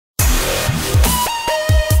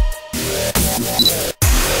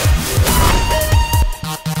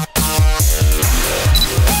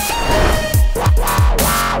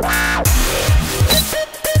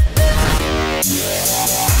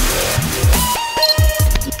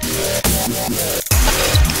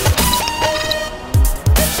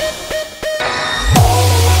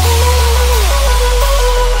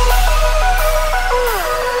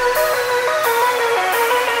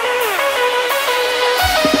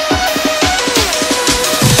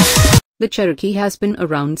The Cherokee has been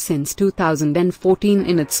around since 2014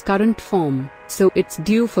 in its current form, so it's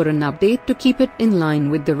due for an update to keep it in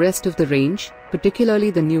line with the rest of the range,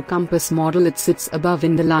 particularly the new Compass model it sits above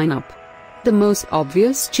in the lineup. The most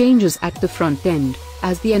obvious change is at the front end,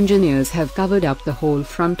 as the engineers have covered up the whole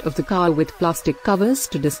front of the car with plastic covers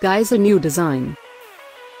to disguise a new design.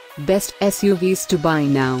 Best SUVs to buy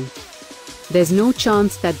now. There's no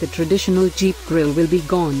chance that the traditional Jeep grille will be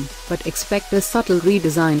gone, but expect a subtle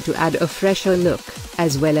redesign to add a fresher look,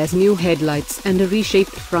 as well as new headlights and a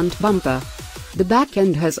reshaped front bumper. The back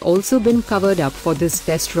end has also been covered up for this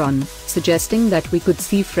test run, suggesting that we could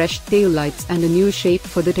see fresh taillights and a new shape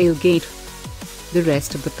for the tailgate. The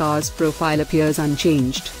rest of the car's profile appears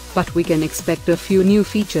unchanged, but we can expect a few new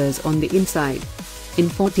features on the inside.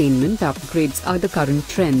 Infotainment upgrades are the current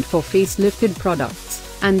trend for facelifted products,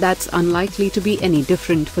 and that's unlikely to be any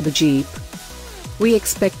different for the Jeep. We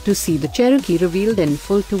expect to see the Cherokee revealed in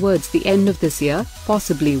full towards the end of this year,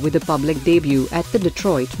 possibly with a public debut at the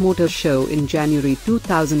Detroit Motor Show in January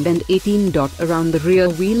 2018. Around the rear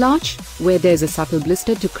wheel arch, where there's a subtle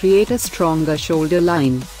blister to create a stronger shoulder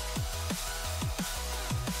line.